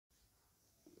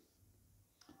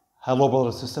Hello,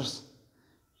 brothers and sisters.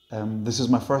 This is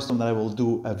my first time that I will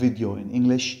do a video in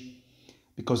English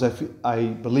because I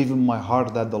believe in my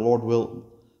heart that the Lord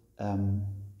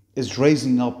is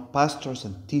raising up pastors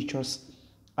and teachers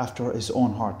after His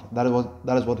own heart. That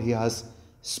is what He has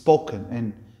spoken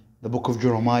in the book of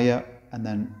Jeremiah, and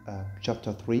then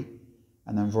chapter 3,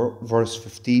 and then verse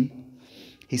 15.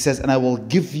 He says, "And I will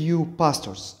give you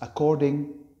pastors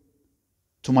according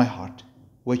to my heart,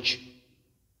 which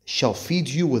shall feed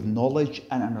you with knowledge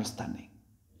and understanding."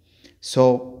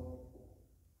 So,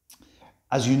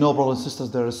 as you know, brothers and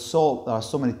sisters, there are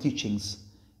so many teachings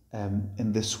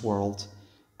in this world,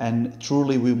 and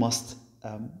truly we must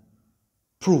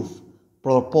prove.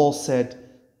 Brother Paul said,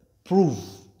 prove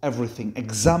everything,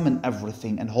 examine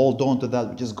everything, and hold on to that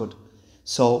which is good.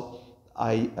 So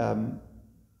I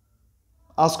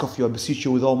ask of you, I beseech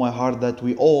you with all my heart, that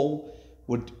we all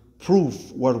would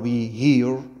prove what we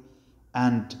hear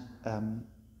and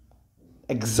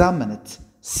examine it,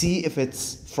 see if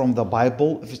it's from the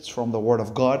Bible, if it's from the Word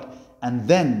of God, and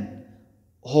then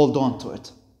hold on to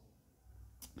it.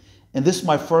 In this,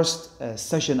 my first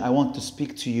session, I want to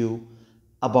speak to you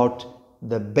about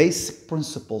the basic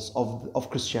principles of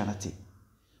Christianity.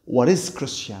 What is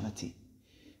Christianity?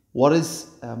 What does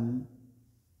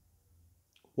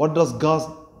God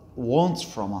want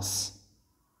from us?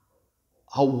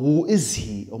 Who is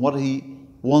He, and what He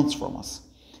wants from us?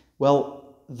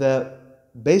 Well, the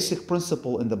basic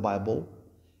principle in the Bible,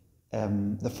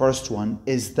 the first one,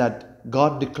 is that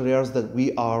God declares that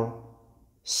we are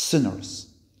sinners.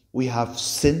 We have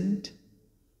sinned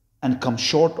and come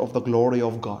short of the glory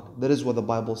of God. That is what the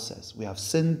Bible says. We have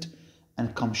sinned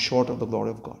and come short of the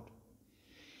glory of God.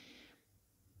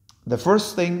 The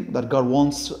first thing that God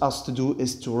wants us to do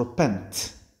is to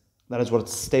repent. That is what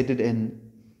it's stated in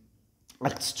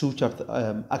Acts 2,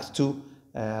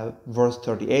 verse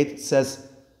 38. It says,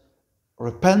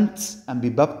 "Repent and be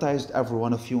baptized, every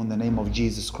one of you, in the name of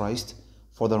Jesus Christ,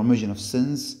 for the remission of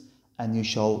sins, and you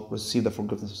shall receive the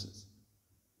forgiveness of sins.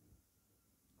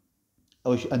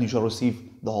 And you shall receive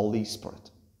the Holy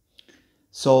Spirit."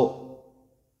 So,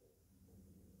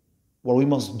 what we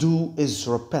must do is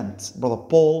repent. Brother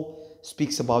Paul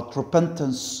speaks about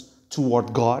repentance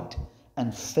toward God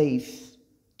and faith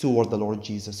toward the Lord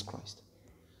Jesus Christ.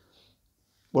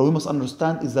 What we must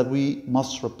understand is that we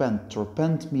must repent. To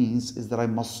repent means is that I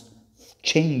must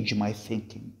change my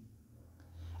thinking.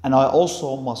 And I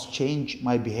also must change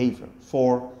my behavior.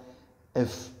 For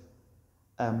if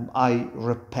I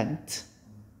repent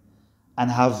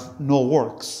and have no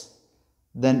works,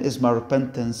 then is my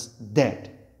repentance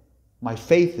dead. My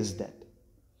faith is dead.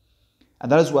 And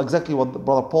that is exactly what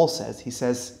Brother Paul says. He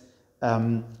says,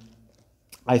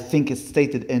 I think it's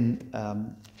stated in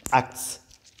Acts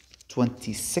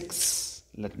 26.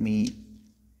 Let me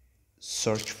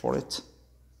search for it.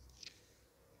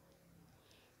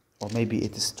 Or maybe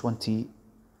it is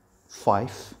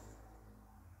 25.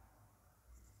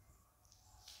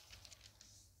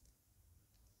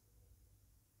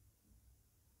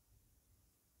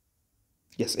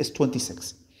 Yes, it's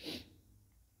 26.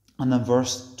 And then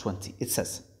verse 20, it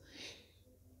says,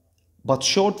 "But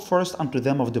showed first unto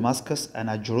them of Damascus and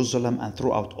at Jerusalem and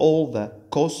throughout all the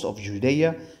coasts of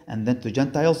Judea, and then to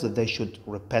Gentiles, that they should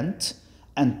repent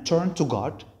and turn to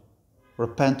God,"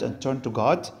 repent and turn to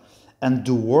God, "and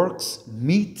do works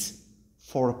meet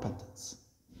for repentance."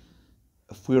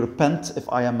 If we repent, if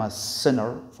I am a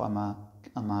sinner, if I'm a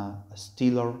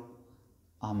stealer,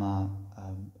 I'm a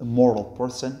immoral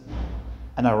person,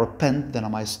 and I repent, then I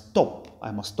must stop.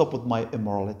 I must stop with my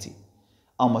immorality.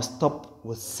 I must stop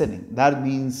with sinning. That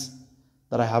means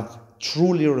that I have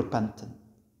truly repented.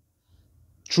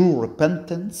 True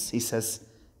repentance, he says,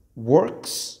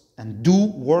 works and do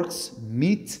works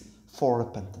meet for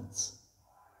repentance.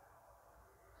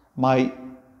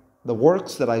 The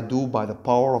works that I do by the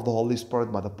power of the Holy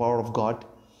Spirit, by the power of God,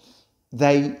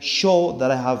 they show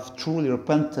that I have truly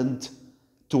repented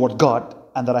toward God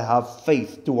and that I have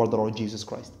faith toward the Lord Jesus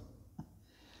Christ.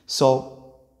 So,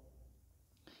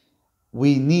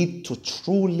 we need to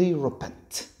truly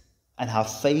repent and have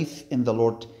faith in the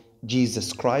Lord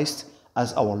Jesus Christ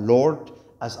as our Lord,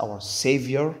 as our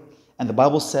Savior. And the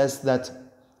Bible says that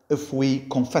if we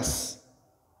confess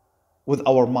with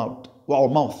our mouth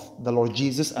the Lord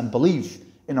Jesus and believe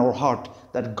in our heart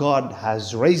that God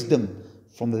has raised Him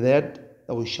from the dead,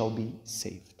 that we shall be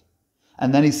saved.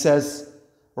 And then he says,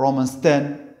 Romans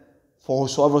 10, "For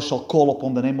whosoever shall call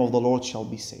upon the name of the Lord shall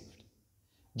be saved."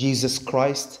 Jesus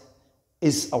Christ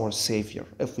is our Savior.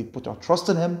 If we put our trust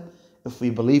in Him, if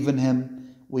we believe in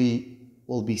Him, we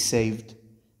will be saved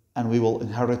and we will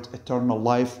inherit eternal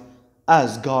life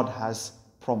as God has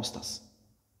promised us.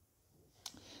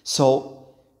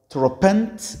 So to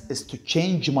repent is to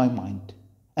change my mind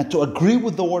and to agree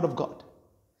with the word of God.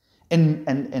 And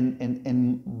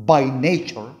by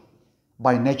nature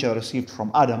received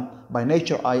from Adam, by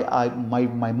nature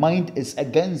my mind is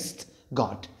against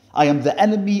God. I am the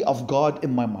enemy of God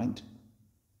in my mind.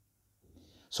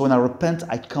 So when I repent,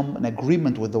 I come in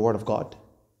agreement with the word of God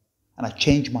and I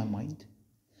change my mind.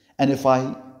 And if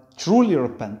I truly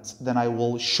repent, then I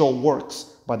will show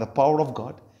works by the power of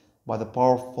God, by the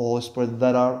power of the Holy Spirit,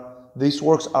 these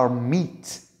works are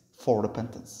meet for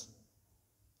repentance.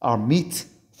 Are meet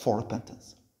for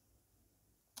repentance.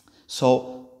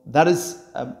 So that is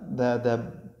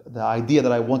the idea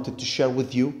that I wanted to share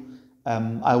with you.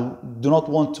 I do not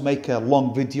want to make a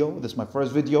long video. This is my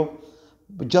first video,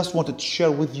 but just wanted to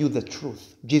share with you the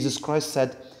truth. Jesus Christ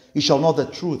said, "You shall know the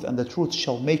truth, and the truth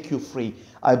shall make you free."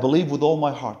 I believe with all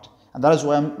my heart, and that is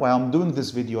why I'm doing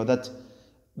this video, that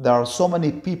there are so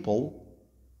many people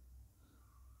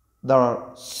that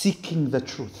are seeking the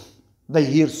truth. They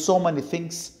hear so many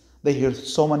things, they hear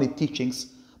so many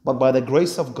teachings, but by the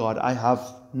grace of God, I have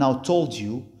now told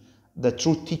you the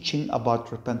true teaching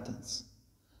about repentance.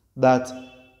 That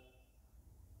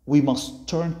we must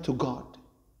turn to God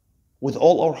with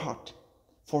all our heart,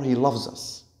 for He loves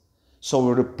us. So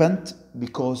we repent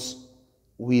because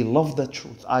we love the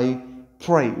truth. I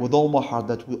pray with all my heart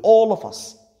that all of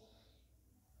us,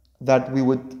 that we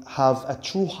would have a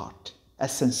true heart, a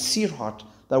sincere heart,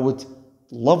 that would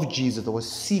love Jesus, that would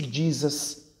seek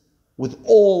Jesus with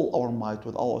all our might,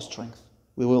 with all our strength.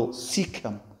 We will seek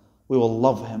Him, we will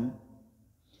love Him,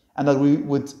 and that we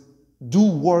would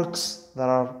do works that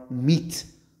are meet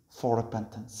for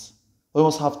repentance. We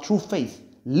must have true faith,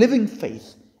 living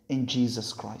faith in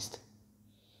Jesus Christ.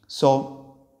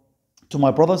 So, to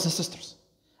my brothers and sisters,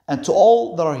 and to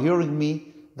all that are hearing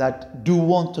me that do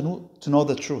want to know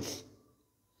the truth,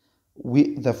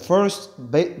 the first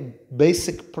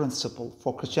basic principle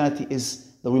for Christianity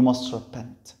is that we must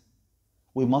repent.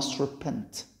 We must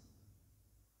repent.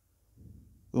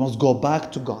 We must go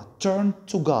back to God, turn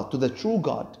to God, to the true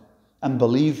God, and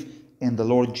believe in the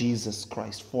Lord Jesus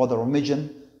Christ for the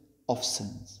remission of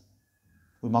sins.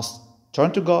 We must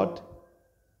turn to God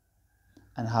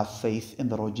and have faith in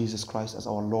the Lord Jesus Christ as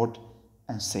our Lord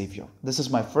and Savior. This is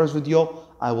my first video.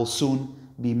 I will soon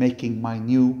be making my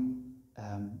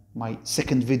my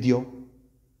second video.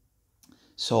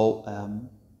 So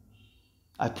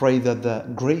I pray that the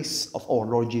grace of our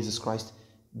Lord Jesus Christ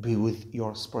be with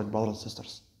your spirit, brothers and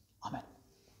sisters. Amen.